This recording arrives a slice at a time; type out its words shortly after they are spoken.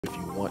If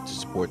you want to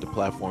support the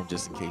platform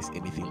just in case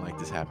anything like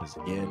this happens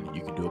again, you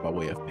can do it by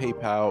way of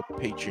PayPal,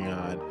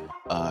 Patreon,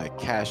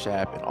 Cash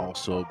App, and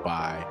also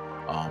by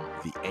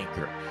the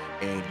Anchor.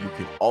 And you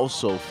can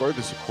also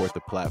further support the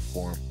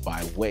platform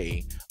by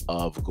way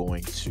of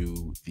going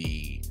to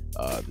the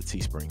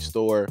Teespring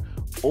store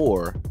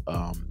or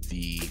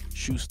the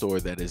shoe store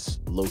that is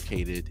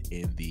located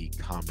in the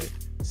comment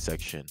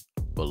section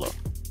below.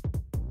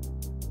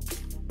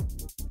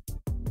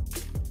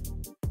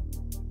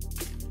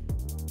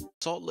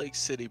 Salt Lake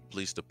City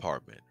Police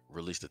Department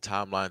released a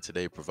timeline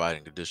today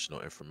providing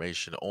additional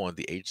information on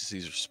the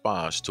agency's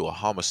response to a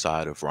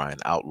homicide of Ryan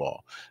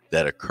Outlaw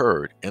that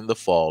occurred in the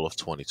fall of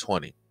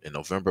 2020. In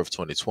November of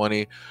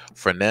 2020,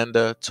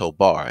 Fernanda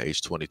Tobar,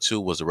 age 22,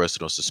 was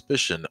arrested on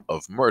suspicion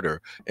of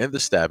murder in the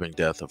stabbing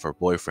death of her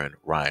boyfriend,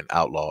 Ryan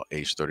Outlaw,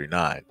 age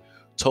 39.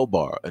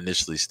 Tobar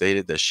initially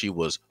stated that she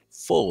was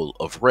full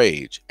of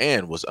rage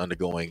and was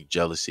undergoing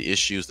jealousy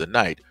issues the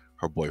night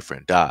her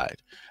boyfriend died.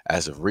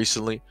 As of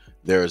recently,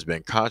 there has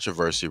been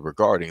controversy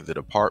regarding the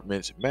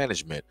department's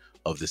management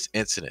of this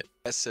incident.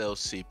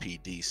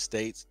 SLCPD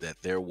states that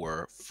there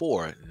were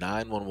 4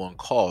 911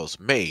 calls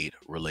made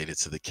related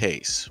to the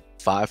case.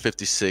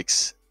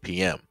 5:56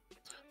 p.m.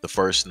 The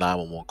first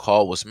 911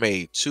 call was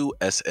made to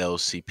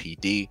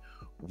SLCPD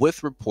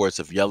with reports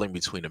of yelling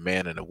between a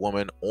man and a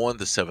woman on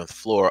the 7th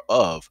floor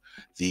of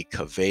the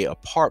Cave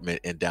apartment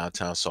in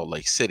downtown Salt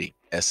Lake City.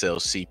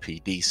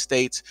 SLCPD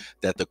states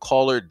that the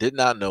caller did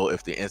not know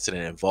if the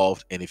incident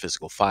involved any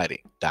physical fighting.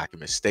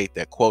 Documents state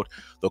that, quote,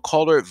 the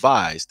caller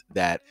advised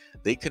that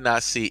they could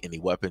not see any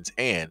weapons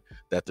and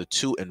that the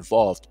two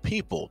involved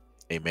people,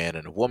 a man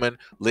and a woman,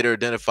 later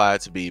identified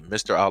to be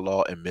Mr.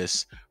 Outlaw and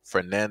Miss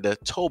Fernanda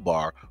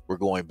Tobar, were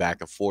going back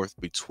and forth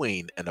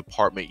between an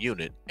apartment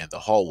unit and the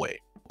hallway.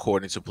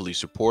 According to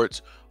police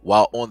reports,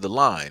 while on the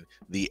line,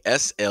 the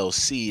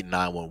SLC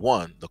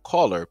 911, the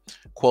caller,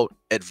 quote,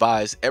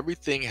 advised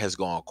everything has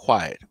gone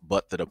quiet,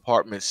 but the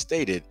department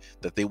stated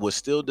that they would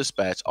still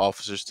dispatch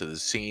officers to the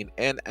scene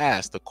and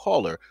asked the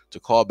caller to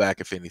call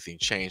back if anything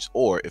changed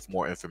or if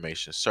more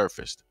information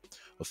surfaced.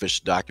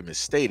 Official documents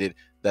stated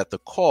that the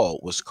call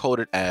was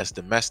coded as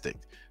domestic,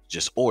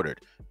 just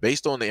ordered,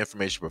 based on the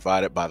information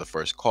provided by the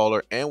first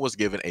caller, and was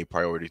given a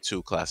priority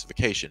 2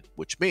 classification,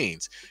 which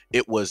means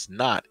it was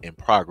not in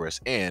progress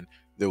and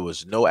there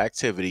was no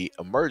active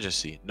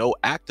emergency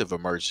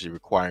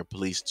requiring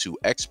police to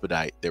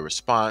expedite their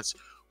response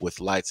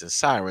with lights and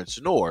sirens,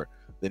 nor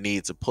the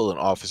need to pull an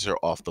officer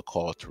off the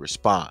call to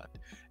respond.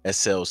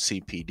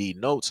 SLCPD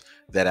notes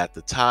that at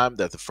the time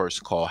that the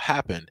first call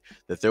happened,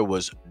 that there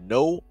was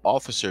no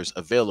officers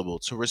available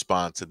to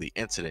respond to the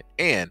incident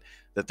and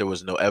that there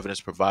was no evidence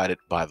provided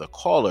by the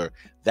caller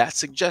that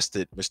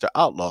suggested Mr.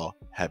 Outlaw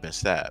had been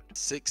stabbed.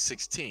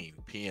 6:16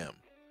 p.m.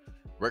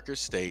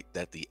 Records state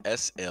that the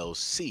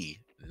SLC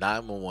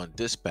 911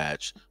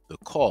 dispatched the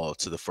call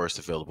to the first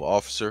available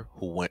officer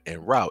who went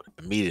en route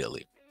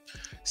immediately.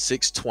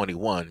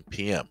 6:21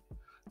 p.m.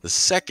 The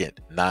second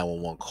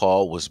 911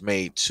 call was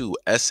made to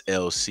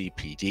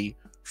SLCPD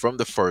from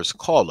the first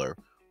caller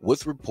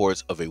with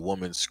reports of a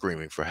woman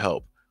screaming for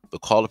help. The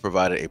caller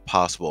provided a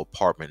possible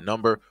apartment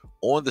number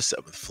on the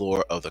 7th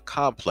floor of the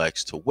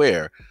complex to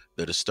where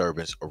the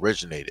disturbance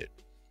originated.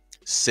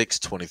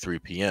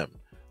 6:23 p.m.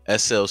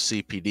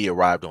 SLCPD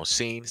arrived on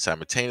scene.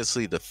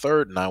 Simultaneously, the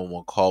third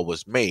 911 call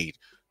was made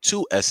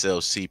to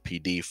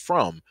SLCPD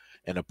from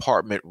an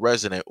apartment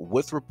resident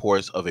with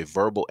reports of a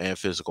verbal and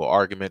physical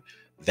argument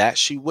that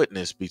she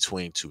witnessed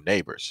between two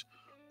neighbors.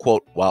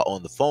 Quote, while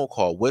on the phone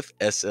call with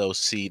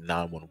SLC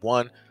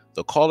 911,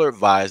 the caller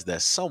advised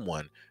that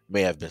someone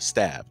may have been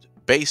stabbed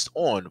based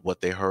on what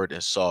they heard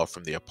and saw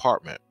from the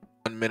apartment.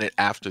 1 minute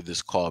after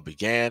this call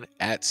began,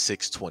 at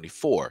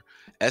 6:24,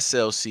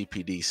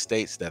 SLCPD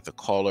states that the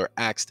caller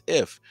asked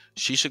if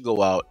she should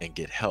go out and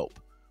get help.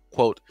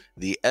 Quote,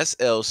 the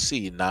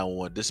SLC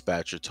 911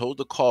 dispatcher told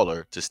the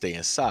caller to stay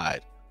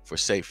inside for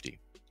safety.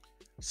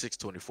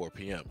 6:24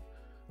 p.m.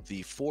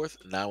 The fourth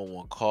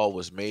 911 call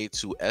was made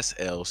to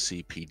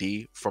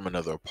SLCPD from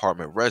another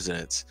apartment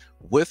residence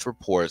with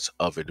reports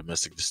of a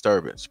domestic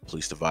disturbance.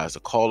 Police advised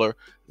the caller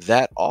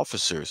that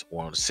officers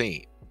were on the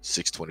scene.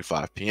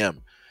 6:25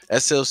 p.m.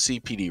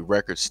 SLCPD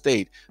records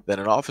state that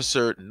an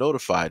officer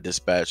notified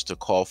dispatch to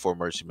call for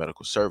emergency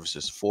medical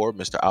services for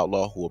Mr.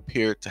 Outlaw, who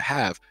appeared to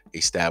have a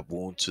stab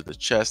wound to the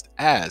chest,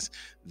 as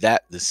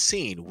that the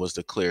scene was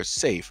declared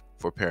safe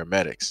for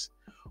paramedics.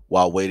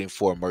 While waiting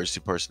for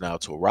emergency personnel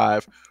to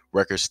arrive,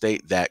 records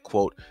state that,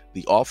 quote,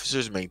 the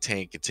officers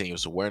maintained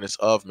continuous awareness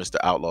of Mr.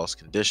 Outlaw's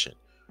condition,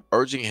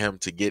 urging him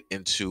to get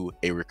into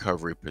a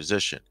recovery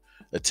position,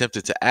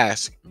 attempted to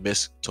ask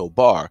Miss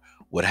Tobar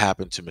what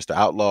happened to Mr.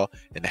 Outlaw,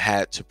 and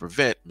had to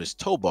prevent Miss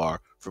Tobar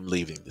from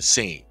leaving the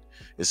scene.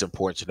 It's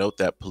important to note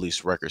that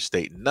police records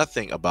state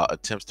nothing about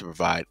attempts to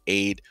provide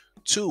aid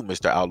to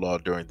Mr. Outlaw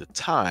during the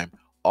time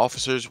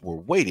officers were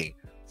waiting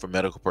for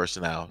medical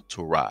personnel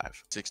to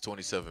arrive.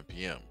 6:27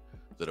 p.m.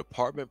 The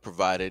department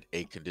provided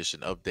a condition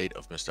update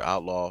of Mr.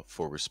 Outlaw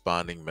for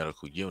responding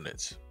medical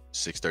units.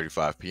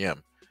 6:35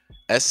 p.m.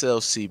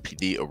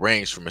 SLCPD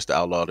arranged for Mr.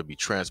 Outlaw to be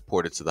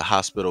transported to the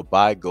hospital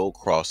by Gold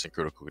Cross in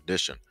critical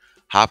condition.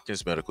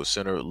 Hopkins Medical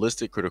Center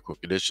listed critical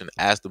condition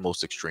as the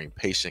most extreme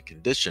patient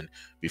condition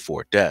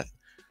before death,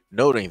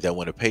 noting that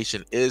when a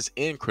patient is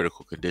in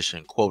critical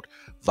condition, quote,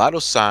 vital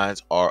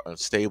signs are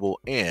unstable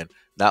and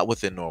not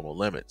within normal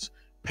limits.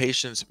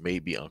 Patients may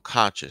be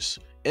unconscious.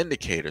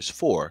 Indicators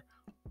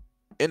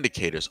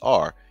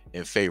are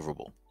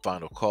unfavorable.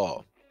 Final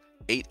call,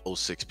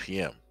 8:06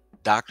 p.m.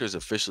 Doctors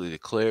officially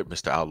declared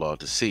Mr. Outlaw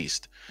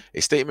deceased.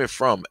 A statement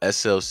from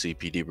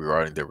SLCPD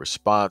regarding their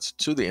response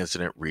to the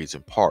incident reads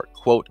in part,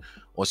 quote,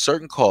 on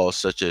certain calls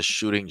such as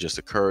shooting just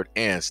occurred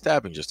and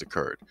stabbing just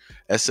occurred,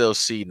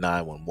 SLC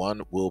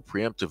 911 will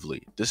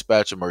preemptively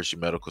dispatch emergency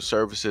medical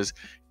services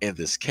in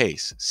this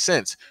case.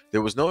 Since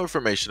there was no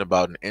information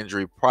about an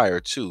injury prior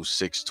to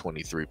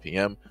 6:23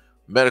 p.m.,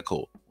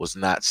 medical was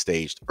not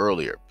staged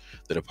earlier.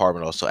 The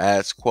department also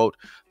adds, quote,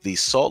 the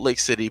Salt Lake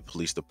City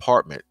Police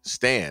Department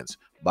stands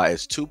by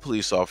its 2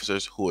 police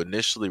officers who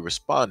initially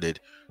responded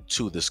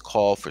to this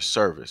call for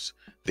service.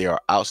 They are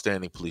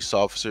outstanding police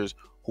officers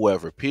who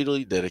have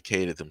repeatedly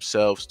dedicated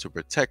themselves to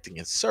protecting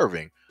and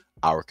serving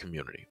our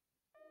community.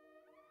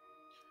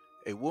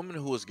 A woman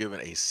who was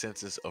given a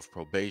sentence of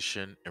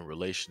probation in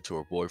relation to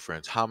her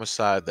boyfriend's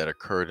homicide that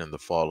occurred in the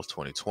fall of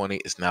 2020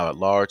 is now at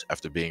large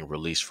after being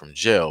released from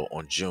jail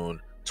on June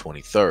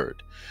 23rd.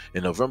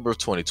 In November of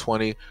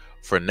 2020,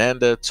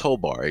 Fernanda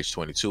Tobar, age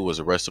 22, was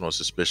arrested on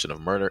suspicion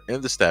of murder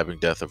in the stabbing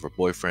death of her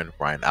boyfriend,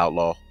 Ryan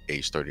Outlaw,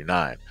 age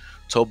 39.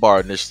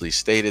 Tobar initially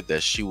stated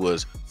that she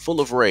was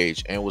full of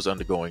rage and was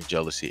undergoing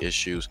jealousy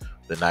issues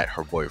the night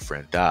her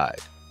boyfriend died.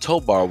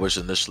 Tobar was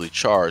initially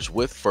charged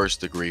with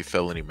first-degree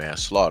felony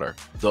manslaughter,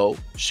 though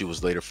she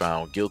was later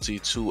found guilty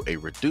to a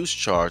reduced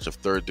charge of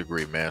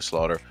third-degree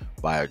manslaughter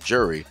by a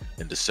jury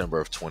in December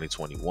of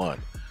 2021.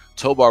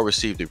 Tobar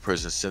received a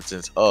prison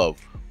sentence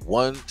of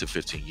 1 to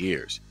 15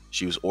 years.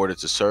 She was ordered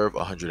to serve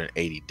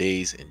 180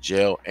 days in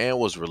jail and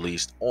was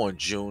released on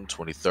June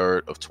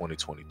 23rd of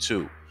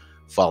 2022.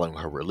 Following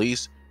her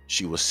release,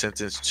 she was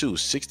sentenced to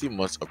 60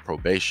 months of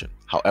probation.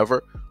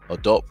 However,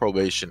 adult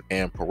probation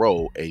and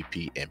parole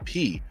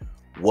 (APP)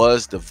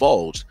 was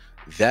divulged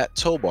that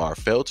Tobar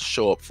failed to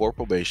show up for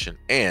probation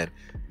and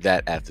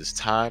that at this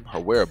time her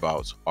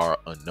whereabouts are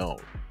unknown.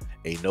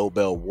 A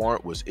no-bail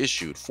warrant was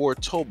issued for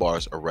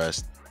Tobar's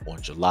arrest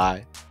on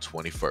July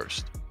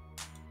 21st.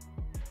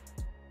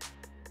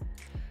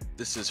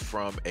 This is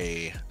from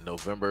a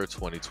November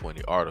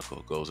 2020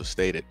 article. Goes as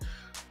stated,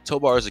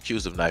 Tobar is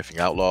accused of knifing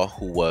Outlaw,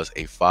 who was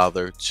a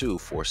father to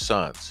 4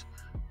 sons,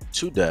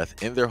 to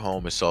death in their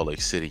home in Salt Lake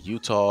City,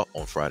 Utah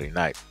on Friday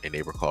night. A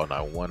neighbor called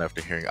 911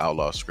 after hearing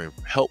Outlaw scream,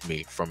 "Help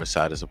me," from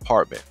inside his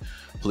apartment.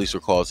 Police were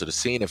called to the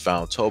scene and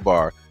found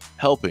Tobar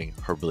helping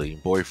her bleeding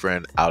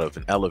boyfriend out of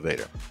an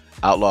elevator.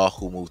 Outlaw,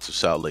 who moved to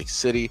Salt Lake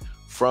City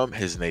from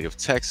his native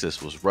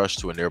Texas, was rushed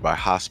to a nearby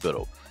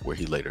hospital where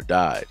he later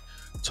died.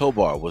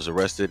 Tobar was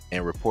arrested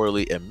and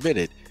reportedly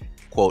admitted,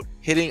 quote,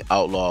 hitting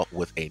Outlaw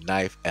with a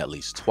knife at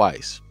least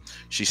twice.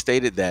 She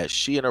stated that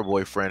she and her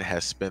boyfriend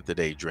had spent the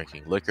day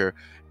drinking liquor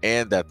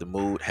and that the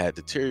mood had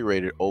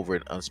deteriorated over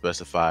an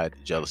unspecified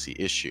jealousy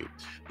issue.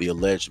 The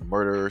alleged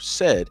murderer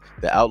said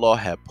the Outlaw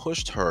had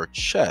pushed her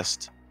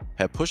chest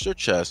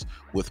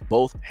with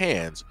both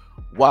hands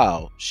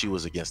while she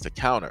was against the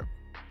counter.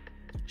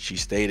 She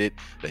stated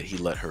that he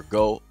let her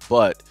go,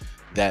 but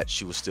that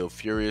she was still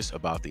furious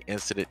about the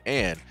incident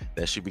and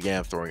that she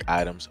began throwing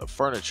items of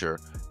furniture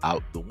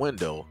out the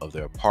window of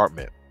their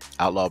apartment.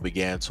 Outlaw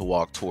began to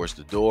walk towards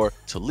the door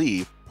to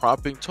leave,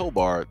 prompting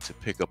Tobar to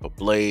pick up a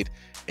blade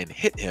and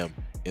hit him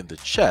in the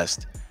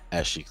chest,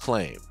 as she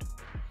claimed.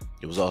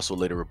 It was also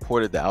later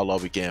reported that Outlaw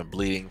began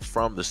bleeding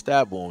from the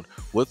stab wound,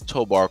 with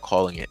Tobar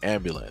calling an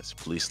ambulance.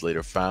 Police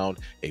later found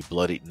a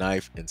bloodied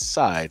knife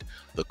inside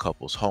the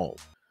couple's home.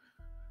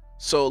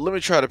 So let me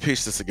try to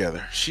piece this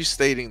together. She's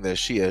stating that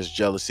she has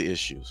jealousy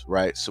issues,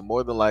 right? So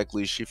more than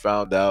likely she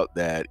found out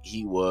that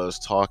he was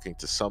talking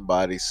to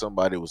somebody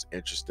was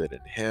interested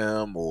in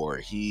him, or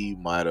he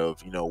might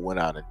have, went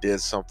out and did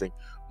something.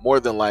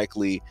 More than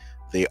likely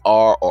they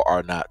are or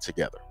are not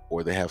together,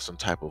 or they have some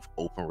type of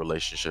open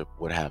relationship,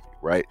 what have you,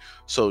 right?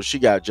 So she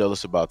got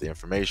jealous about the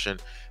information.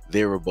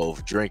 They were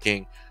both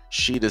drinking.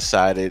 She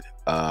decided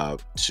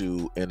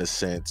to, in a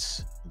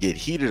sense, get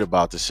heated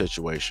about the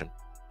situation,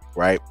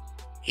 right?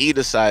 He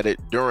decided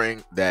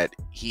during that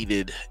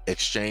heated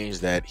exchange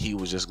that he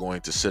was just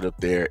going to sit up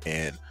there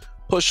and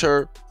push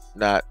her,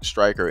 not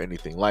strike her,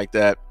 anything like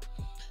that.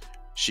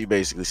 She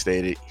basically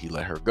stated he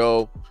let her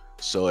go.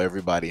 So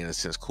everybody, in a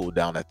sense, cooled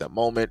down at that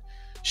moment.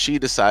 She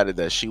decided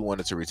that she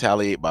wanted to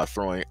retaliate by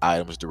throwing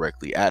items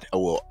directly out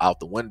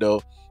the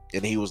window.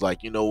 And he was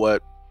like, you know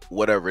what?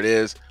 Whatever it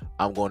is,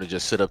 I'm going to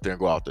just sit up there and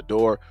go out the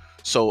door.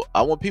 So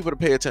I want people to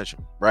pay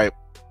attention, right?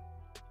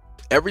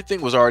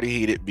 Everything was already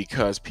heated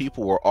because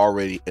people were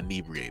already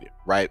inebriated,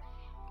 right?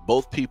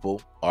 Both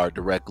people are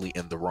directly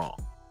in the wrong,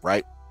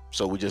 right?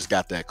 So we just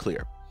got that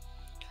clear.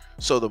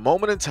 So the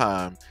moment in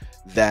time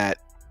that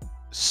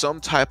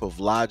some type of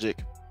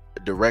logic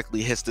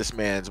directly hits this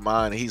man's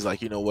mind, and he's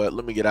like, you know what,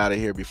 let me get out of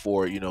here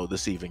before,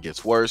 this even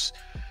gets worse.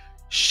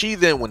 She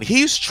then, when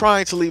he's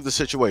trying to leave the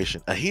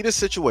situation, a heated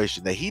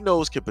situation that he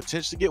knows can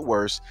potentially get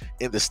worse,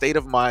 in the state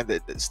of mind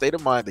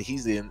that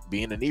he's in,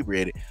 being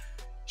inebriated,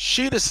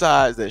 she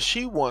decides that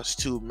she wants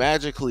to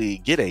magically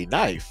get a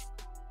knife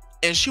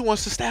and she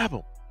wants to stab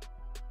him.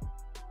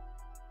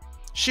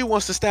 She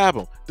wants to stab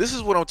him. This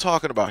is what I'm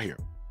talking about here,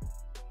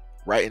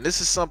 right? And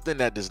this is something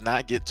that does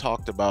not get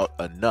talked about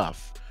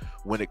enough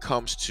when it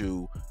comes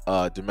to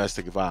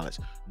domestic violence.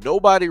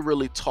 Nobody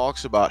really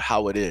talks about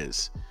how it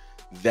is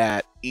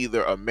that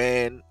either a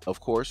man,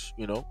 of course,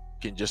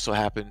 can just so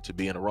happen to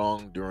be in the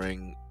wrong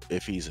during,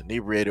 if he's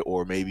inebriated,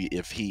 or maybe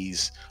if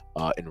he's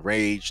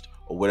enraged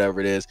or whatever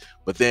it is,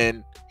 but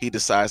then he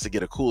decides to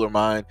get a cooler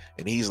mind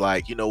and he's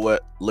like, you know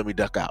what, let me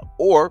duck out.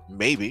 Or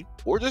maybe,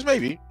 or just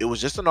maybe, it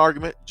was just an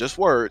argument, just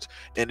words,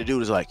 and the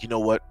dude is like, you know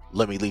what,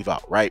 let me leave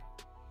out, right?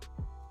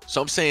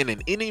 So I'm saying,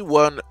 in any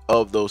one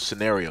of those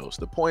scenarios,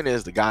 the point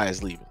is the guy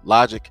is leaving.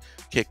 Logic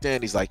kicked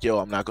in. He's like, yo,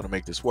 I'm not going to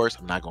make this worse.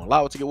 I'm not going to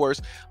allow it to get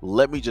worse.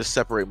 Let me just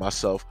separate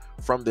myself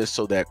from this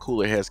so that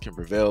cooler heads can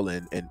prevail,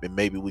 and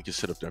maybe we can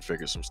sit up there and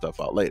figure some stuff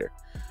out later.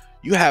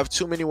 You have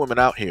too many women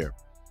out here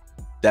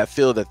that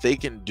feel that they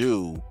can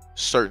do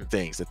certain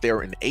things, that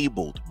they're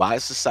enabled by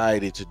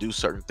society to do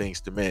certain things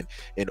to men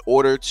in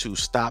order to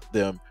stop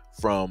them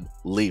from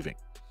leaving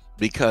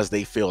because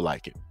they feel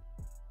like it.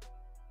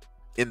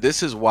 And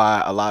this is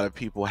why a lot of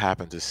people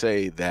happen to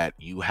say that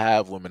you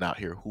have women out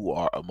here who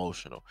are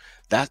emotional.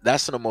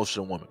 That's an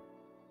emotional woman.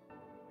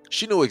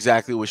 She knew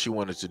exactly what she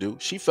wanted to do.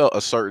 She felt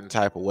a certain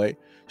type of way.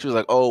 She was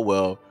like, oh,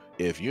 well,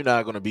 if you're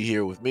not going to be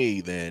here with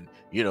me, then,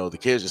 the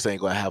kids just ain't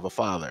going to have a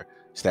father.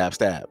 Stab,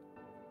 stab.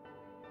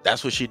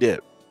 That's what she did.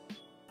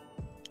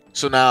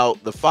 So now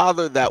the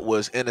father that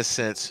was, in a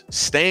sense,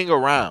 staying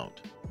around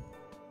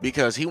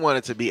because he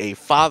wanted to be a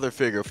father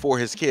figure for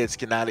his kids,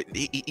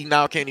 he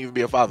now can't even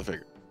be a father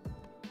figure.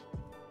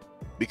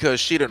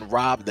 Because she didn't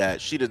rob that,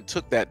 she didn't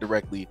took that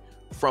directly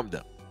from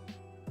them.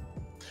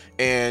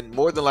 And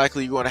more than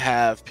likely, you're going to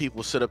have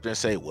people sit up there and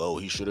say, well,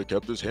 he should have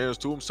kept his hands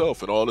to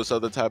himself and all this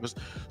other type of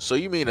stuff. So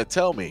you mean to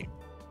tell me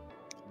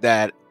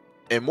that,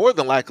 and more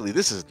than likely,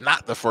 this is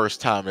not the first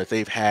time that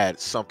they've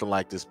had something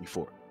like this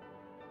before.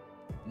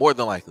 More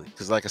than likely,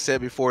 because like I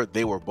said before,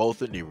 they were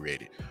both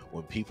inebriated.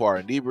 When people are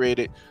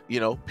inebriated,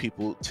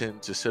 people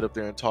tend to sit up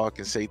there and talk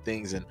and say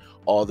things and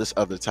all this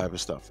other type of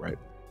stuff, right?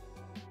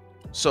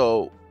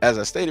 So, as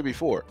I stated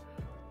before,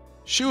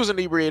 she was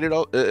inebriated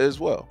as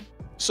well.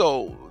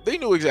 So, they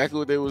knew exactly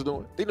what they was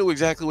doing. They knew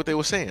exactly what they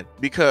were saying.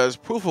 Because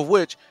proof of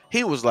which,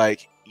 he was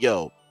like,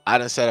 yo, I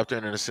done sat up there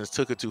and in a sense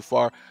took it too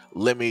far.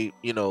 Let me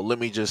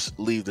just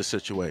leave the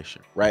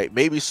situation, right?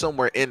 Maybe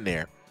somewhere in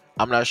there,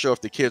 I'm not sure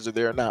if the kids are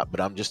there or not, but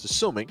I'm just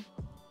assuming,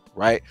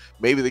 right?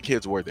 Maybe the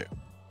kids were there.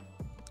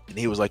 And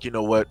he was like, you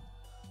know what?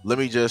 Let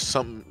me just,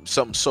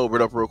 something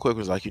sobered up real quick.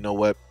 Was like, you know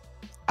what?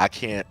 I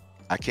can't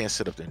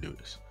sit up there and do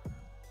this.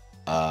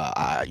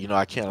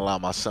 I can't allow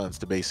my sons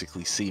to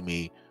basically see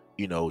me,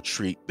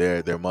 treat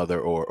their mother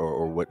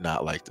or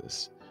whatnot like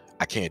this.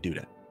 I can't do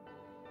that.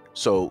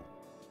 So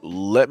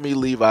let me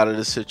leave out of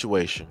the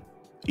situation.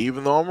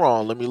 Even though I'm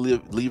wrong, let me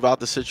leave out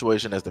the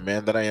situation as the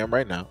man that I am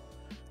right now.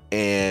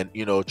 And,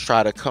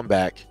 try to come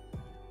back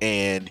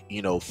and,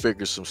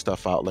 figure some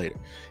stuff out later.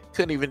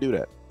 Couldn't even do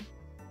that.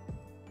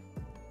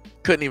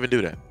 Couldn't even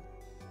do that.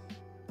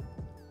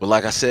 But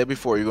like I said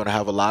before, you're going to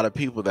have a lot of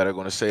people that are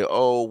going to say,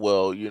 oh,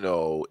 well,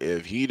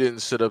 if he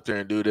didn't sit up there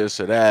and do this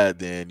or that,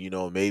 then,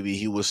 maybe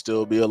he would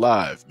still be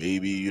alive.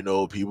 Maybe,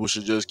 people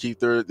should just keep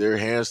their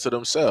hands to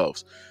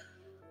themselves.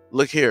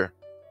 Look here.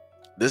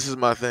 This is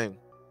my thing.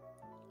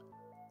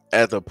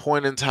 At the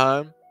point in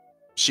time,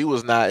 she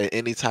was not in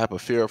any type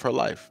of fear of her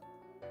life.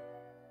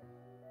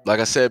 Like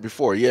I said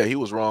before, yeah, he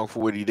was wrong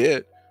for what he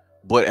did.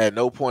 But at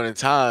no point in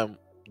time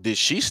did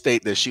she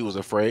state that she was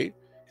afraid.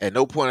 At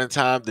no point in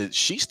time did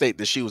she state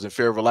that she was in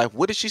fear of her life.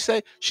 What did she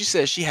say? She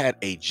said she had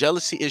a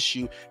jealousy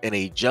issue and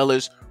a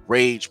jealous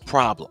rage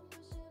problem.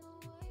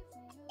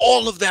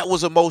 All of that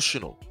was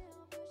emotional.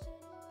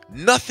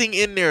 Nothing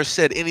in there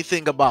said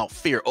anything about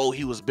fear. Oh,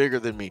 he was bigger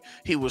than me.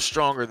 He was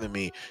stronger than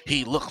me.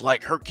 He looked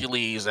like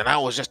Hercules and I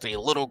was just a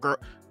little girl.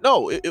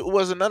 No, it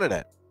wasn't none of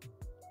that.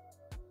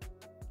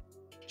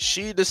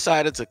 She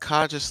decided to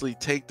consciously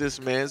take this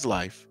man's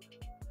life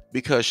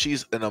because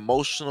she's an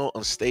emotional,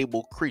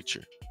 unstable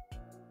creature.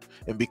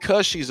 And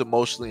because she's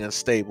emotionally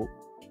unstable,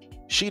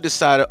 she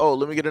decided, oh,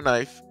 let me get a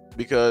knife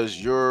because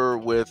you're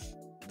with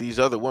these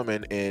other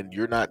women and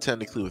you're not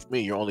technically with me.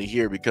 You're only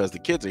here because the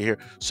kids are here.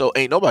 So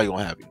ain't nobody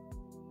gonna have you.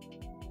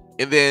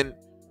 And then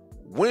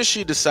when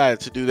she decided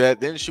to do that,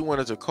 then she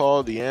wanted to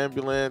call the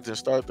ambulance and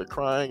start the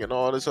crying and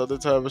all this other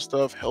type of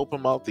stuff, help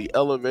him out the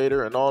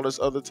elevator and all this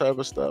other type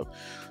of stuff.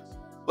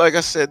 Like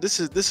I said, this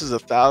is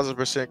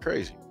 1,000%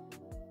 crazy.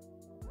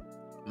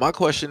 My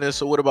question is,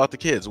 so what about the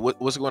kids?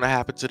 What's going to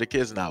happen to the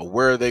kids now?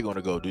 Where are they going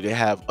to go? Do they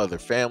have other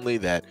family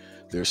that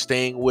they're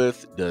staying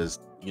with? Does,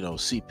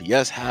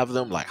 CPS have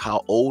them? Like,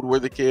 how old were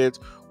the kids?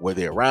 Were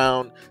they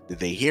around? Did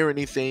they hear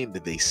anything?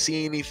 Did they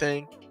see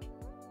anything?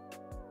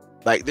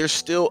 Like, there's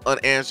still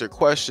unanswered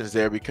questions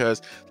there,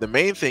 because the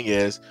main thing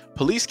is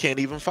police can't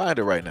even find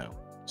her right now.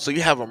 So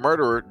you have a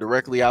murderer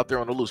directly out there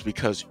on the loose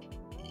because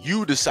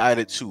you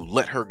decided to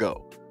let her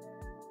go.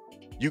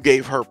 You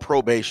gave her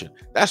probation.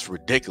 That's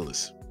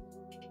ridiculous.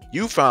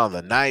 You found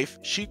the knife.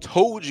 She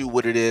told you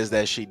what it is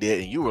that she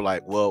did, and you were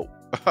like, well,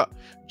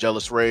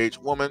 jealous rage,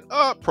 woman,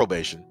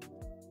 probation.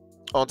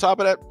 On top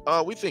of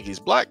that, we think he's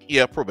black.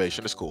 Yeah,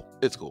 probation. It's cool.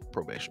 It's cool.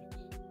 Probation.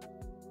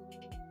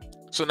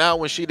 So now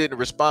when she didn't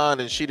respond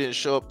and she didn't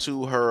show up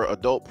to her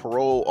adult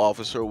parole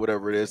officer or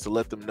whatever it is to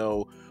let them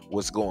know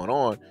what's going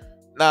on,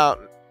 now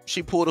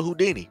she pulled a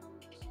Houdini.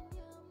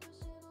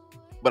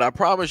 But I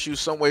promise you,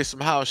 some way,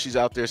 somehow, she's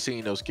out there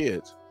seeing those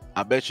kids.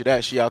 I bet you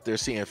that she out there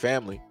seeing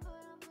family.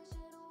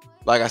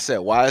 Like I said,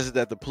 why is it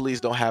that the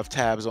police don't have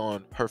tabs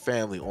on her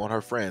family, on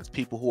her friends,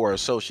 people who are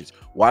associates?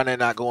 Why are they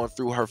not going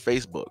through her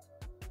Facebook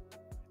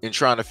and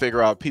trying to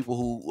figure out people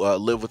who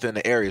live within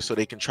the area so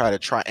they can try to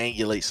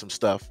triangulate some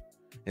stuff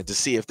and to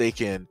see if they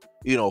can,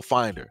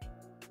 find her?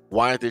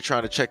 Why aren't they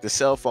trying to check the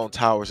cell phone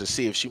towers to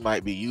see if she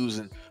might be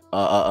using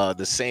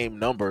the same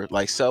number,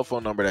 like cell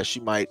phone number, that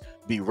she might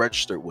be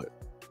registered with?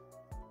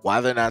 Why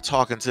they're not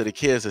talking to the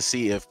kids to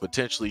see if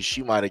potentially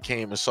she might have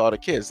came and saw the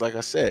kids? Like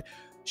I said,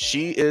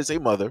 she is a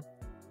mother.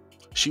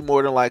 She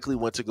more than likely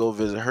went to go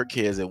visit her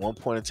kids at one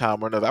point in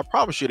time or another. I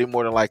promise you, they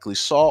more than likely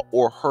saw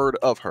or heard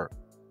of her,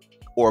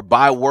 or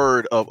by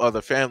word of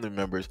other family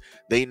members,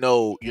 they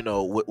know,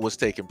 what was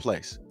taking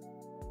place.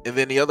 And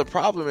then the other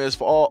problem is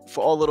for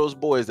all of those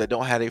boys that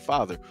don't have a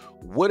father,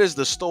 what is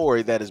the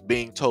story that is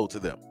being told to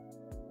them?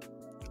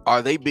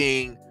 Are they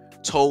being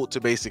told to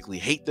basically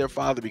hate their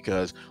father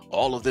because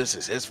all of this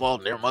is his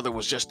fault and their mother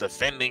was just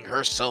defending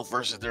herself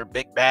versus their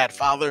big bad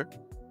father?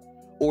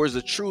 Or is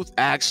the truth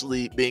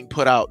actually being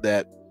put out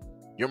that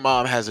your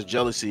mom has a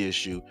jealousy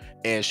issue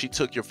and she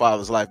took your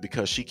father's life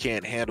because she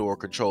can't handle or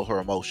control her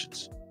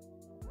emotions?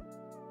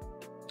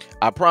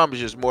 I promise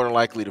you, it's more than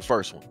likely the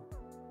first one.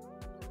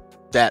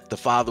 That the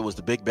father was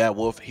the big bad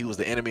wolf, he was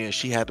the enemy, and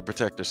she had to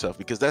protect herself,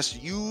 because that's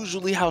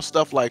usually how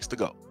stuff likes to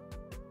go.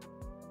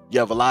 You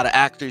have a lot of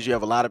actors, you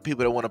have a lot of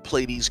people that want to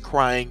play these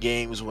crying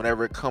games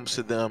whenever it comes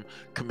to them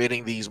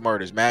committing these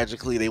murders.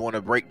 Magically, they want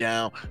to break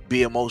down,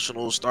 be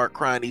emotional, start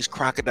crying these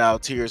crocodile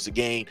tears to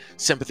gain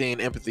sympathy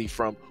and empathy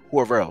from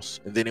whoever else.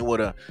 And then they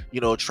want to,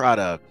 try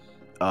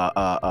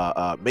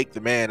to make the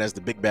man as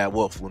the big bad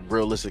wolf when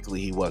realistically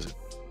he wasn't.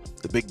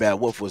 The big bad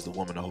wolf was the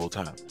woman the whole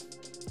time.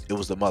 It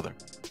was the mother.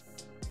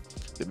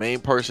 The main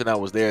person that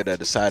was there that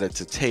decided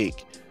to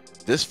take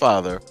this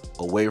father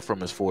away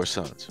from his 4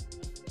 sons.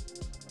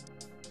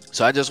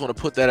 So I just want to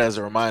put that as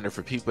a reminder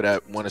for people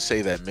that want to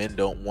say that men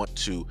don't want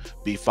to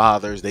be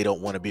fathers, they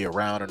don't want to be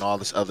around and all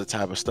this other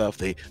type of stuff.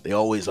 They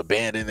always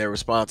abandon their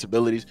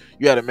responsibilities.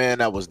 You had a man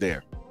that was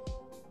there.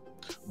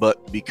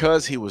 But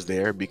because he was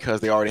there,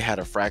 because they already had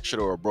a fractured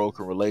or a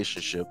broken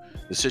relationship,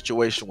 the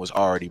situation was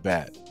already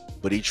bad.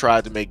 But he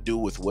tried to make do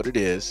with what it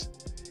is.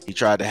 He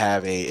tried to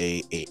have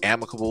a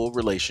amicable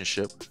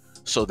relationship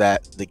so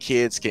that the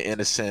kids can,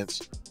 in a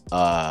sense,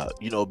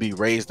 be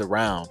raised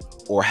around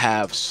or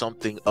have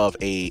something of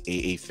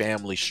a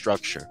family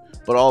structure.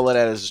 But all of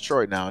that is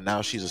destroyed now. And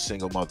now she's a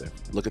single mother.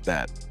 Look at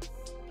that.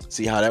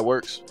 See how that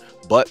works?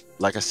 But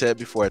like I said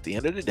before, at the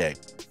end of the day,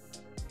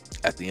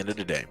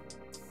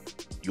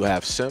 you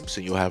have simps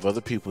and you'll have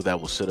other people that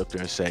will sit up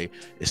there and say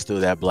it's still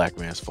that black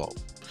man's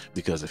fault.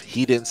 Because if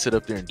he didn't sit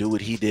up there and do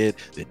what he did,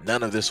 then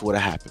none of this would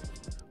have happened.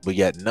 But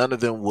yet none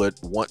of them would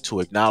want to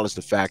acknowledge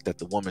the fact that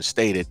the woman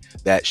stated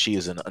that she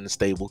is an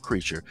unstable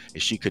creature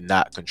and she could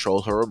not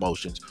control her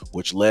emotions,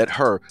 which led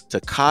her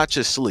to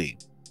consciously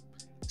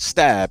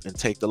stab and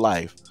take the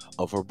life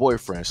of her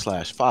boyfriend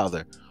 /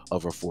 father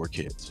of her 4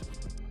 kids.